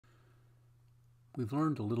We've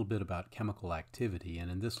learned a little bit about chemical activity,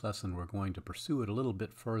 and in this lesson we're going to pursue it a little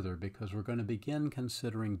bit further because we're going to begin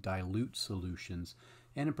considering dilute solutions,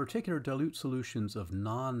 and in particular dilute solutions of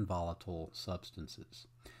non-volatile substances.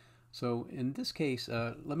 So in this case,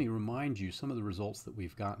 let me remind you some of the results that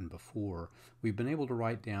we've gotten before. We've been able to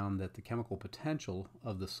write down that the chemical potential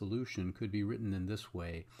of the solution could be written in this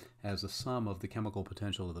way as a sum of the chemical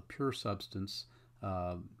potential of the pure substance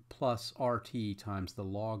plus RT times the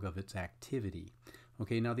log of its activity.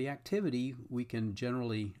 Okay, now the activity we can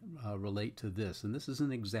generally relate to this, and this is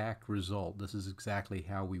an exact result. This is exactly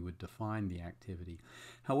how we would define the activity.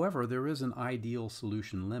 However, there is an ideal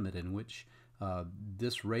solution limit in which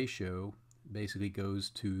this ratio basically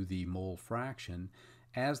goes to the mole fraction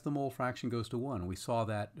as the mole fraction goes to 1. We saw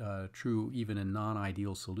that true even in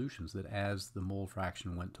non-ideal solutions, that as the mole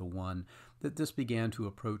fraction went to 1, that this began to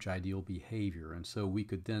approach ideal behavior. And so we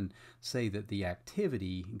could then say that the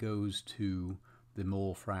activity goes to the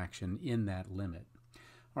mole fraction in that limit.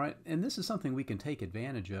 All right, and this is something we can take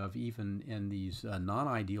advantage of even in these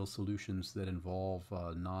non-ideal solutions that involve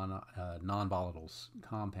non-volatile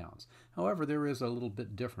compounds. However, there is a little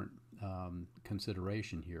bit different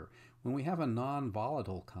consideration here. When we have a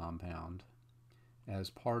non-volatile compound as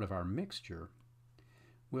part of our mixture,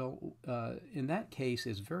 well, in that case,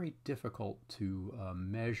 it's very difficult to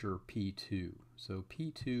measure P2. So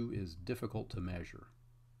P2 is difficult to measure.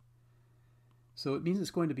 So it means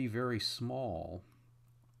it's going to be very small.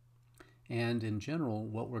 And in general,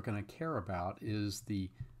 what we're going to care about is the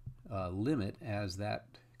limit as that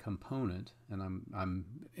component, and I'm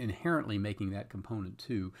inherently making that component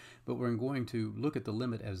too, but we're going to look at the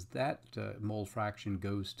limit as that mole fraction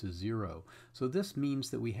goes to 0. So this means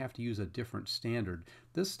that we have to use a different standard.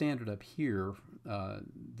 This standard up here,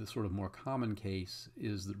 the sort of more common case,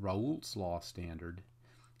 is the Raoult's law standard.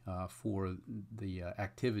 For the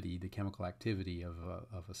activity, the chemical activity of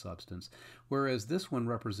a substance, whereas this one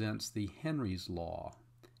represents the Henry's law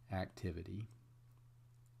activity,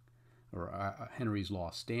 or Henry's law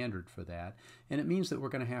standard for that, and it means that we're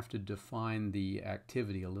going to have to define the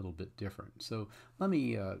activity a little bit different. So let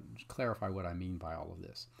me clarify what I mean by all of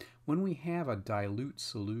this. When we have a dilute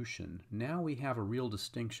solution, now we have a real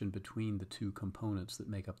distinction between the two components that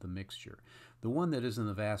make up the mixture. The one that is in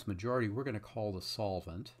the vast majority we're going to call the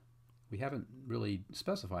solvent. We haven't really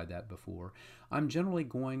specified that before. I'm generally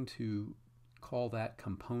going to call that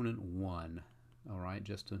component 1, all right,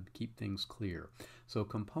 just to keep things clear. So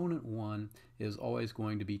component 1 is always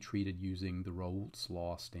going to be treated using the Raoult's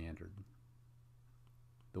law standard,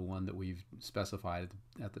 the one that we've specified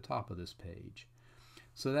at the top of this page.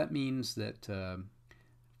 So that means that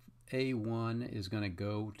A1 is going to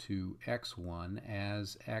go to X1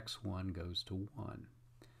 as X1 goes to 1.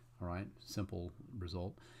 All right, simple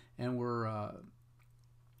result. And we're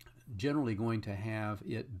generally going to have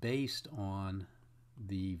it based on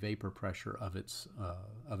the vapor pressure of its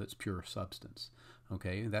pure substance.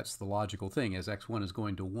 Okay, that's the logical thing. As X1 is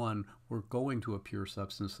going to 1, we're going to a pure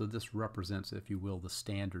substance, so this represents, if you will, the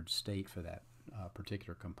standard state for that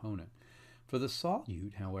particular component. For the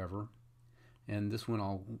solute, however, and this one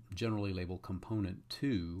I'll generally label component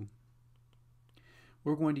 2,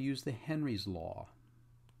 we're going to use the Henry's law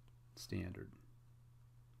standard.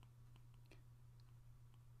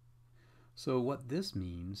 So what this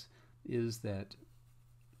means is that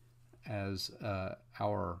as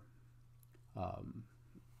our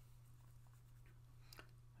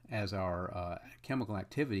chemical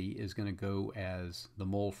activity is going to go as the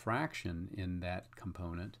mole fraction in that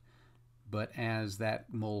component, but as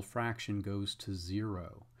that mole fraction goes to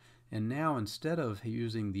 0. And now instead of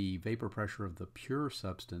using the vapor pressure of the pure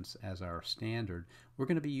substance as our standard, we're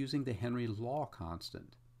going to be using the Henry's law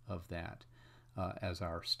constant of that as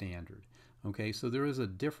our standard. Okay, so there is a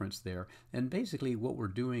difference there, and basically what we're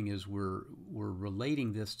doing is we're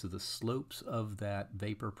relating this to the slopes of that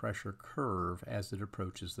vapor pressure curve as it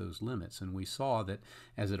approaches those limits. And we saw that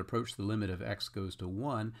as it approached the limit of x goes to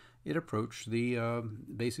 1, it approached the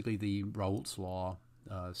basically the Raoult's law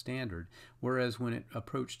standard, whereas when it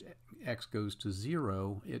approached x goes to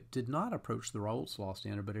 0, it did not approach the Raoult's law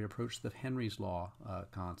standard, but it approached the Henry's law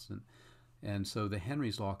constant. And so the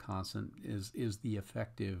Henry's law constant is the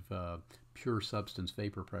effective pure substance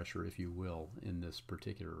vapor pressure, if you will, in this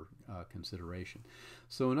particular consideration.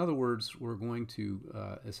 So in other words, we're going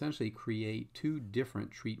to essentially create two different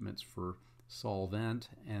treatments for solvent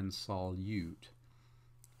and solute.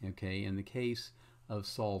 Okay, in the case of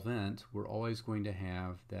solvent, we're always going to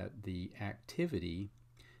have that the activity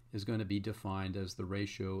is going to be defined as the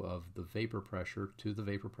ratio of the vapor pressure to the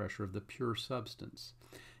vapor pressure of the pure substance.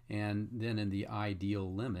 And then in the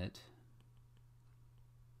ideal limit,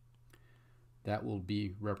 that will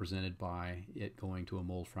be represented by it going to a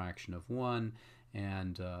mole fraction of 1,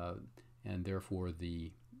 and therefore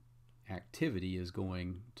the activity is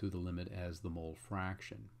going to the limit as the mole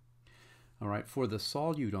fraction. All right, for the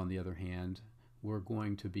solute, on the other hand, we're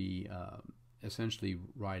going to be essentially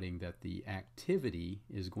writing that the activity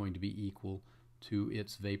is going to be equal to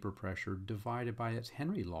its vapor pressure divided by its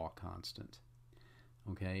Henry law constant.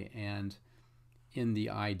 Okay, and in the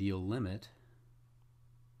ideal limit,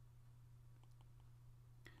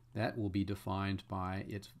 that will be defined by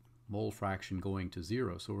its mole fraction going to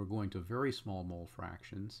 0. So we're going to very small mole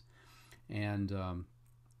fractions. And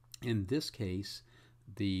in this case,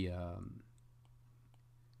 the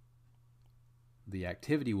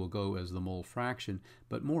activity will go as the mole fraction,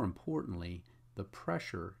 but more importantly, the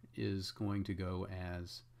pressure is going to go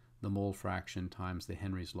as the mole fraction times the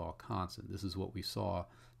Henry's law constant. This is what we saw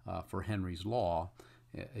for Henry's law,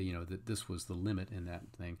 that this was the limit in that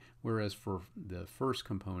thing, whereas for the first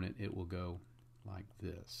component it will go like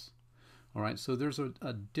this. All right, so there's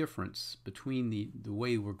a difference between the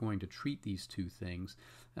way we're going to treat these two things,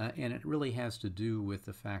 and it really has to do with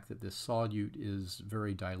the fact that this solute is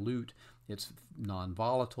very dilute, it's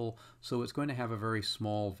non-volatile, so it's going to have a very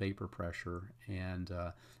small vapor pressure, and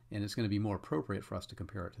it's going to be more appropriate for us to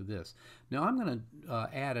compare it to this. Now I'm going to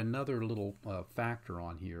add another little factor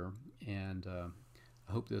on here, and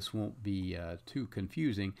I hope this won't be too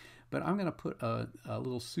confusing, but I'm going to put a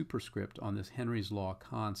little superscript on this Henry's law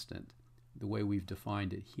constant, the way we've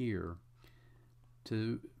defined it here,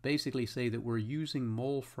 to basically say that we're using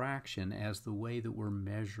mole fraction as the way that we're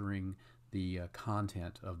measuring the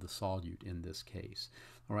content of the solute in this case.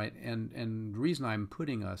 All right, and the reason I'm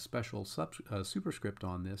putting a special superscript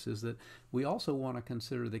on this is that we also want to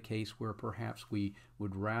consider the case where perhaps we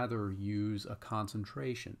would rather use a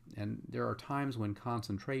concentration, and there are times when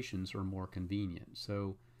concentrations are more convenient.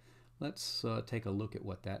 So let's take a look at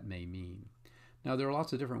what that may mean. Now, there are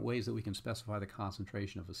lots of different ways that we can specify the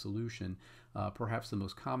concentration of a solution. Perhaps the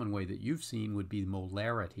most common way that you've seen would be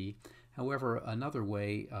molarity. However, another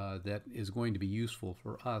way that is going to be useful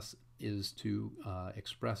for us is to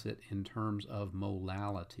express it in terms of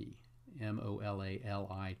molality, M-O-L-A-L-I-T-Y.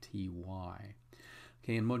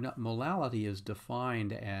 Okay, and molality is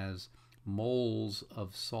defined as moles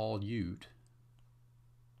of solute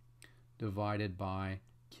divided by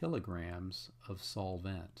kilograms of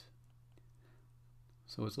solvent.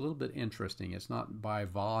 So it's a little bit interesting. It's not by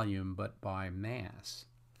volume, but by mass.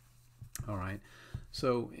 All right.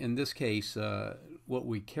 So in this case, what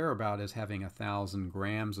we care about is having 1,000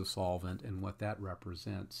 grams of solvent and what that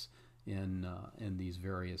represents in these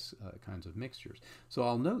various kinds of mixtures. So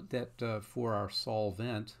I'll note that for our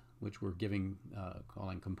solvent, which we're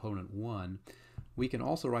calling component 1, we can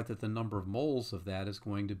also write that the number of moles of that is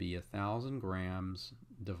going to be 1,000 grams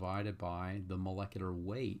divided by the molecular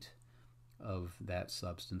weight of that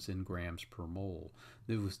substance in grams per mole.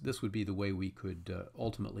 This would be the way we could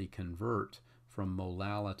ultimately convert from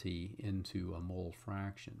molality into a mole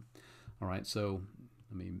fraction. All right, so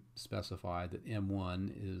let me specify that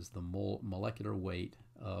M1 is the molecular weight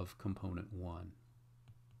of component 1.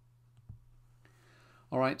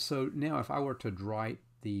 All right, so now if I were to write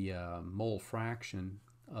the mole fraction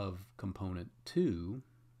of component 2,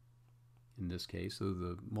 in this case, so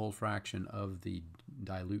the mole fraction of the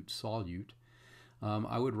dilute solute,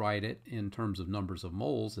 I would write it in terms of numbers of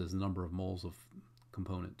moles as the number of moles of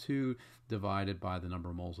component 2 divided by the number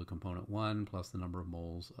of moles of component 1 plus the number of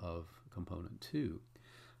moles of component 2.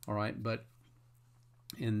 All right, but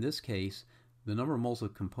in this case, the number of moles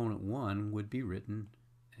of component 1 would be written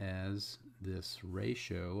as this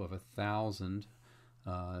ratio of 1,000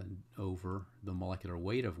 over the molecular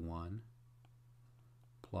weight of 1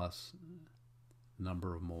 plus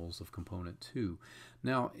number of moles of component 2.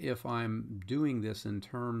 Now, if I'm doing this in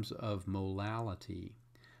terms of molality,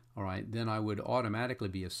 all right, then I would automatically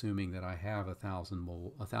be assuming that I have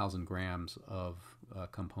 1,000 grams of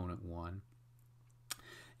component 1,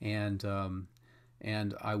 and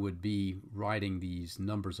I would be writing these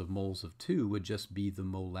numbers of moles of 2 would just be the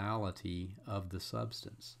molality of the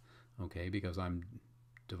substance, okay, because I'm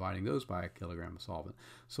dividing those by a kilogram of solvent.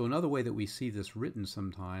 So another way that we see this written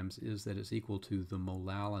sometimes is that it's equal to the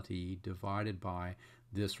molality divided by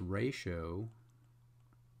this ratio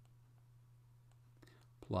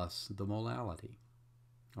plus the molality.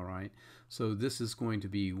 All right, so this is going to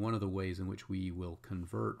be one of the ways in which we will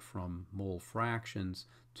convert from mole fractions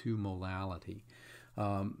to molality.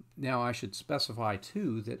 Now I should specify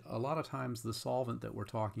too that a lot of times the solvent that we're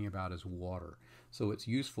talking about is water. So it's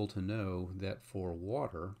useful to know that for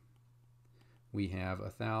water we have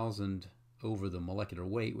 1,000 over the molecular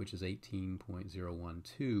weight, which is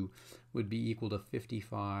 18.012, would be equal to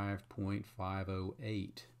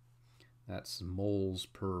 55.508. That's moles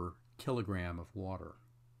per kilogram of water.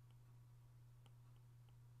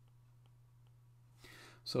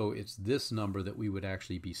 So it's this number that we would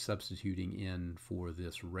actually be substituting in for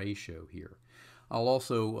this ratio here. I'll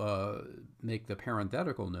also make the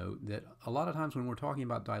parenthetical note that a lot of times when we're talking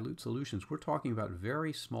about dilute solutions, we're talking about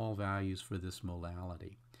very small values for this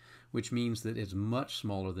molality, which means that it's much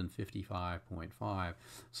smaller than 55.5.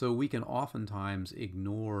 So we can oftentimes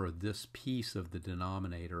ignore this piece of the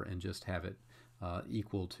denominator and just have it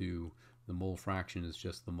equal to the mole fraction is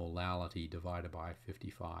just the molality divided by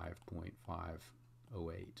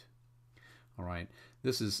 55.508. All right,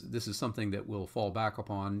 this is something that we'll fall back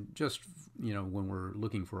upon just when we're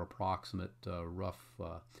looking for approximate rough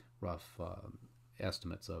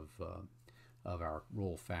estimates of our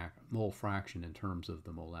mole fraction in terms of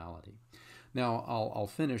the molality. Now I'll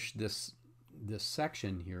finish this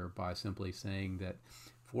section here by simply saying that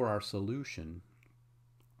for our solution,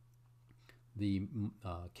 the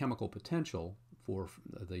chemical potential for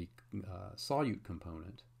the solute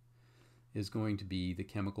component is going to be the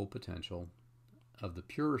chemical potential of the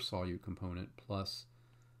pure solute component plus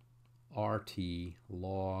RT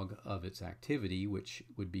log of its activity, which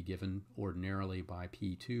would be given ordinarily by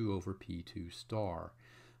P2 over P2 star.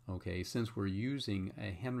 Okay, since we're using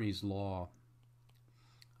a Henry's law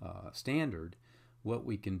standard, what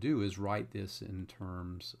we can do is write this in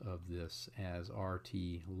terms of this as RT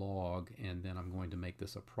log, and then I'm going to make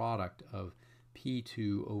this a product of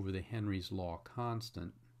P2 over the Henry's law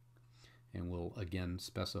constant, and we'll again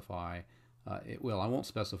specify well, I won't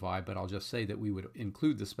specify, but I'll just say that we would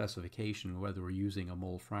include the specification whether we're using a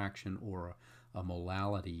mole fraction or a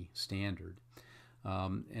molality standard,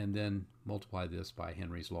 and then multiply this by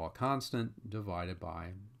Henry's law constant divided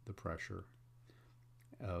by the pressure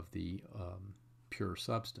of the pure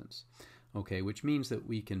substance. Okay, which means that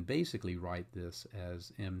we can basically write this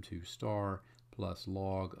as M2 star plus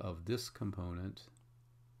log of this component,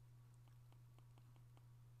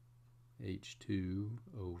 H2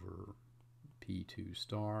 over P2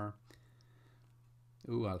 star,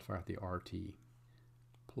 I forgot the RT,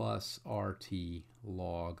 plus RT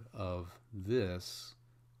log of this,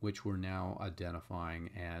 which we're now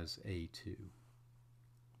identifying as A2.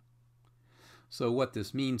 So what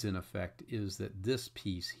this means in effect is that this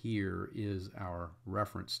piece here is our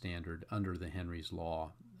reference standard under the Henry's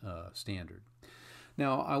law standard.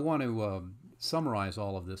 Now I want to summarize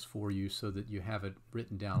all of this for you so that you have it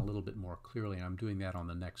written down a little bit more clearly, and I'm doing that on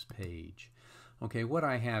the next page. Okay, what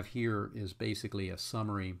I have here is basically a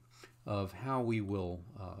summary of how we will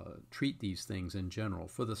treat these things in general.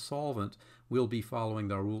 For the solvent, we'll be following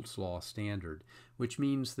the Raoult's law standard, which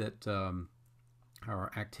means that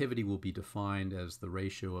our activity will be defined as the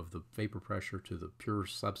ratio of the vapor pressure to the pure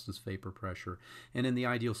substance vapor pressure, and in the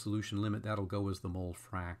ideal solution limit, that'll go as the mole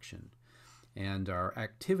fraction. And our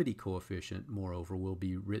activity coefficient, moreover, will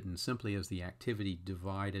be written simply as the activity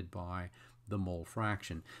divided by the mole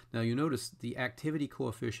fraction. Now you notice the activity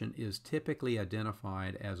coefficient is typically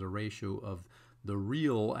identified as a ratio of the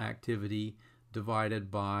real activity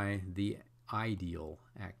divided by the ideal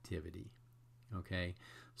activity. Okay,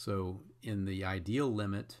 so in the ideal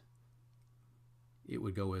limit, it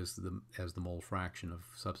would go as the mole fraction of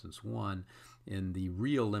substance 1. In the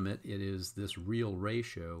real limit, it is this real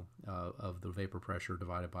ratio of the vapor pressure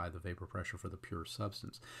divided by the vapor pressure for the pure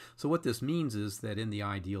substance. So what this means is that in the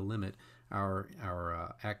ideal limit,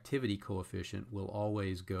 our activity coefficient will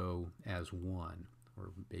always go as 1,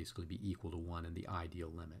 or basically be equal to 1 in the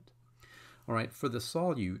ideal limit. All right, for the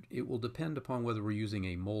solute, it will depend upon whether we're using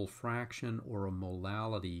a mole fraction or a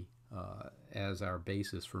molality as our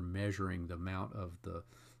basis for measuring the amount of the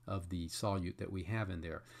solute that we have in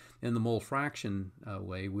there. In the mole fraction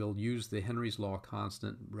way, we'll use the Henry's law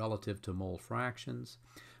constant relative to mole fractions,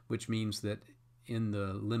 which means that in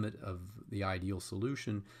the limit of the ideal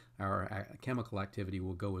solution, our chemical activity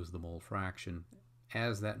will go as the mole fraction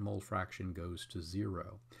as that mole fraction goes to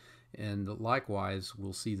 0. And likewise,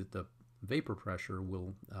 we'll see that the vapor pressure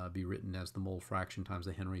will be written as the mole fraction times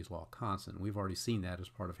the Henry's law constant. We've already seen that as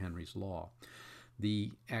part of Henry's law.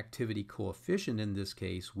 The activity coefficient in this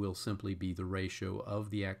case will simply be the ratio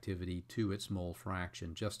of the activity to its mole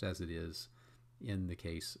fraction, just as it is in the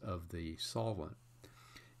case of the solvent.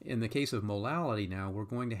 In the case of molality now, we're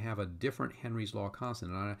going to have a different Henry's law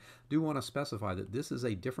constant. And I do want to specify that this is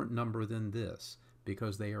a different number than this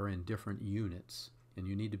because they are in different units, and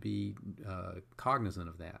you need to be cognizant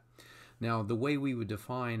of that. Now, the way we would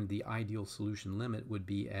define the ideal solution limit would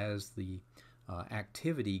be as the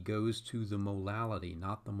activity goes to the molality,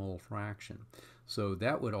 not the mole fraction. So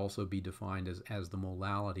that would also be defined as the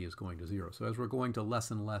molality is going to 0. So as we're going to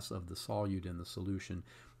less and less of the solute in the solution,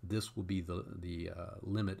 this will be the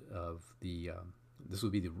limit of the, this will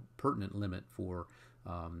be the pertinent limit for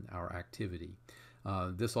our activity.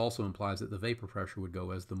 This also implies that the vapor pressure would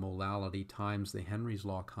go as the molality times the Henry's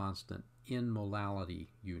law constant in molality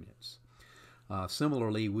units.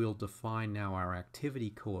 Similarly, we'll define now our activity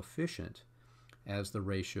coefficient as the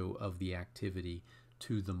ratio of the activity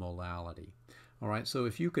to the molality. All right, so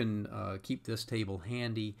if you can keep this table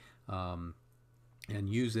handy and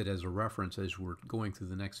use it as a reference as we're going through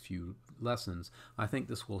the next few lessons, I think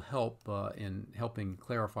this will help in helping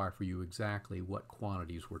clarify for you exactly what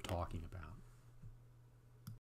quantities we're talking about.